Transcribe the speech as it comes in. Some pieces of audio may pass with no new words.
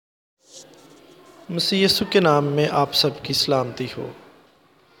مسیح یسوع کے نام میں آپ سب کی سلامتی ہو۔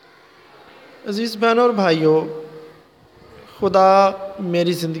 عزیز بہنوں اور بھائیوں، خدا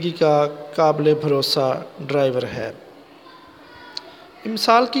میری زندگی کا قابل بھروسہ ڈرائیور ہے۔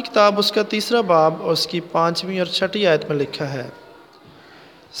 امثال کی کتاب اس کا 3 باب اور اس کی 5ویں اور 6 آیت میں لکھا ہے،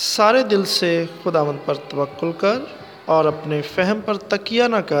 سارے دل سے خداوند پر توکل کر اور اپنے فہم پر تکیہ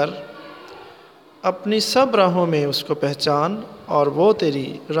نہ کر، اپنی سب راہوں میں اس کو پہچان اور وہ تیری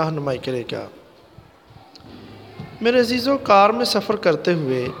رہنمائی کرے گا۔ میرے عزیزوں، کار میں سفر کرتے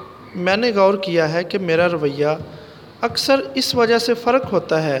ہوئے میں نے غور کیا ہے کہ میرا رویہ اکثر اس وجہ سے فرق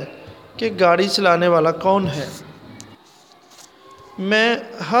ہوتا ہے کہ گاڑی چلانے والا کون ہے۔ میں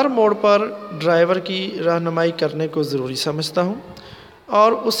ہر موڑ پر ڈرائیور کی رہنمائی کرنے کو ضروری سمجھتا ہوں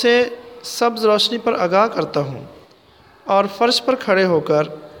اور اسے سبز روشنی پر آگاہ کرتا ہوں اور فرش پر کھڑے ہو کر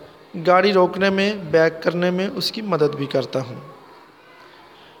گاڑی روکنے میں، بیک کرنے میں اس کی مدد بھی کرتا ہوں۔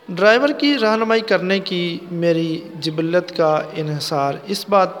 ڈرائیور کی رہنمائی کرنے کی میری جبلت کا انحصار اس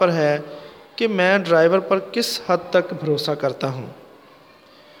بات پر ہے کہ میں ڈرائیور پر کس حد تک بھروسہ کرتا ہوں۔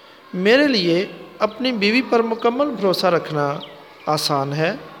 میرے لیے اپنی بیوی پر مکمل بھروسہ رکھنا آسان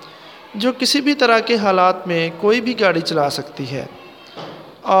ہے، جو کسی بھی طرح کے حالات میں کوئی بھی گاڑی چلا سکتی ہے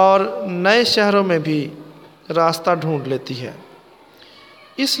اور نئے شہروں میں بھی راستہ ڈھونڈ لیتی ہے۔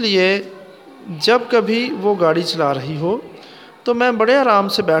 اس لیے جب کبھی وہ گاڑی چلا رہی ہو تو میں بڑے آرام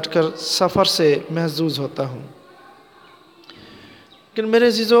سے بیٹھ کر سفر سے محظوظ ہوتا ہوں۔ لیکن میرے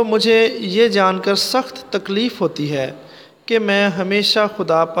عزیزوں، مجھے یہ جان کر سخت تکلیف ہوتی ہے کہ میں ہمیشہ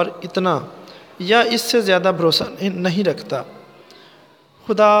خدا پر اتنا یا اس سے زیادہ بھروسہ نہیں رکھتا۔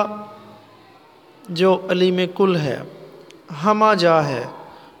 خدا جو علیم کل ہے، ہمہ جا ہے،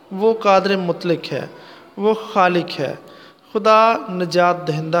 وہ قادر مطلق ہے، وہ خالق ہے، خدا نجات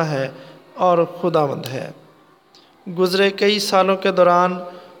دہندہ ہے اور خداوند ہے۔ گزرے کئی سالوں کے دوران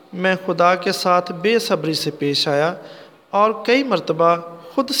میں خدا کے ساتھ بے صبری سے پیش آیا اور کئی مرتبہ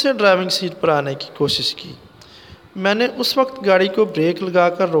خود سے ڈرائیونگ سیٹ پر آنے کی کوشش کی۔ میں نے اس وقت گاڑی کو بریک لگا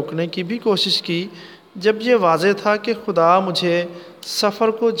کر روکنے کی بھی کوشش کی جب یہ واضح تھا کہ خدا مجھے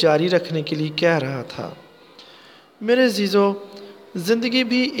سفر کو جاری رکھنے کے لیے کہہ رہا تھا۔ میرے عزیزو، زندگی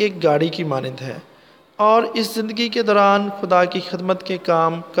بھی ایک گاڑی کی مانند ہے اور اس زندگی کے دوران خدا کی خدمت کے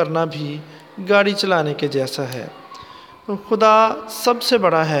کام کرنا بھی گاڑی چلانے کے جیسا ہے۔ خدا سب سے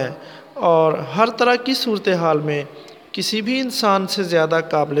بڑا ہے اور ہر طرح کی صورتحال میں کسی بھی انسان سے زیادہ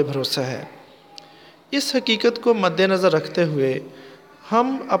قابل بھروسہ ہے۔ اس حقیقت کو مد نظر رکھتے ہوئے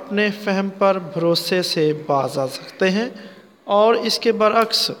ہم اپنے فہم پر بھروسے سے باز آ سکتے ہیں اور اس کے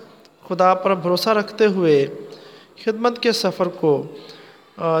برعکس خدا پر بھروسہ رکھتے ہوئے خدمت کے سفر کو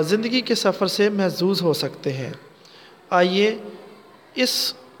زندگی کے سفر سے محظوظ ہو سکتے ہیں۔ آئیے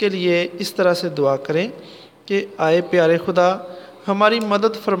اس کے لیے اس طرح سے دعا کریں کہ آئے پیارے خدا، ہماری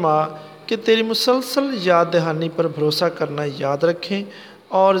مدد فرما کہ تیری مسلسل یاد دہانی پر بھروسہ کرنا یاد رکھیں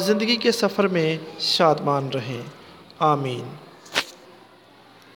اور زندگی کے سفر میں شادمان رہیں۔ آمین۔